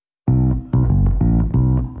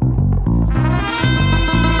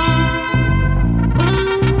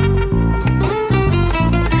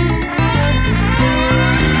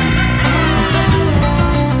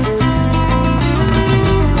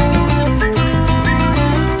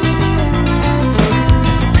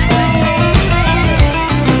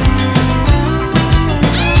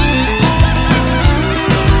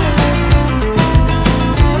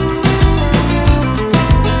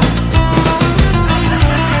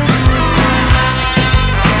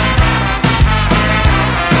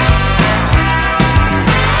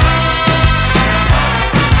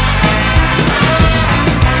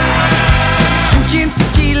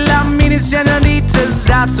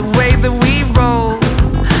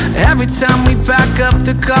time we pack up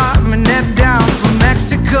the car and head down for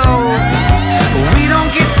Mexico. We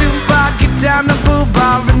don't get too far, get down to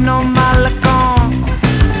Bar and no Malacon.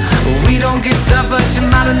 We don't get suffered, she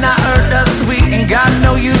might have not heard us. We ain't got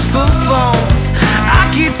no use for phones.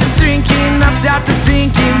 I get to drinking, I start to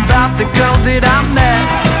thinking about the girl that I met.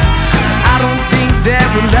 I don't think there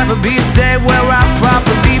will ever be a day where I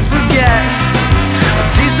properly forget.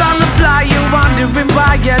 Tears on the fly, you're wondering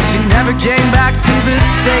why, yeah, she never came back to the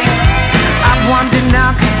States. I wonder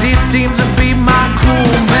now, cause it seems to be my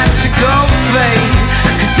cruel Mexico fate.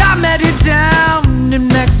 Cause I met her down in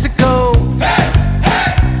Mexico. Hey, hey,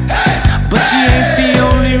 hey, but she ain't the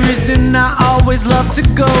only reason I always love to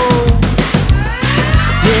go.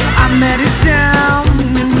 Yeah, I met her down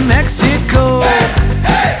in Mexico. Hey,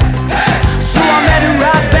 hey, hey, so I met her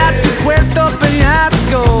right back to Puerto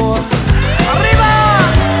Peñasco. Arriba!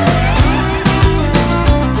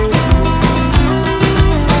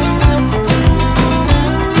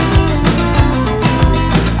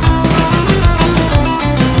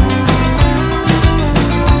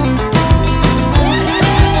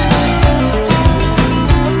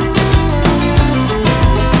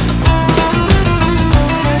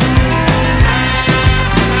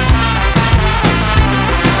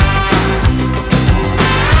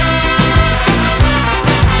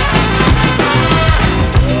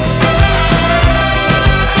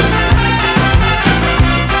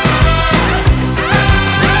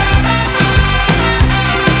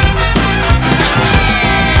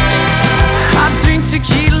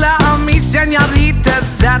 Tequila on me,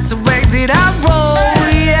 señoritas, that's the way that I roll.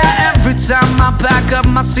 Yeah, every time I pack up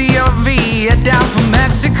my CRV, head down from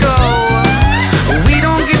Mexico. We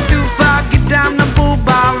don't get too far, get down to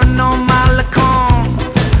Bar and no Malacon.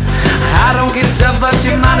 I don't get suffered,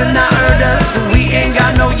 she might have not heard us. We ain't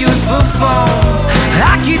got no use for phones.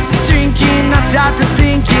 I get to drinking, I start to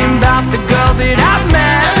thinking about the girl that I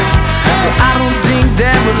met. But I don't think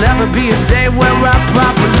there will ever be a day where I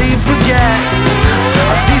properly forget.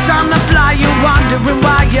 These on the fly, you're wondering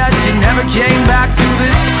why, yeah, she never came back to the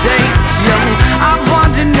States. Yo, I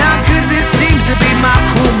wonder now, cause it seems to be my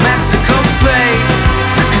cruel Mexico fate.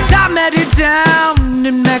 Cause I met her down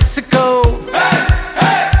in Mexico. Hey,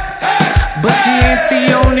 hey, hey, but she ain't the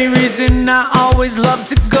only reason I always love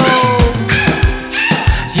to go.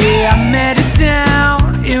 Yeah, I met her down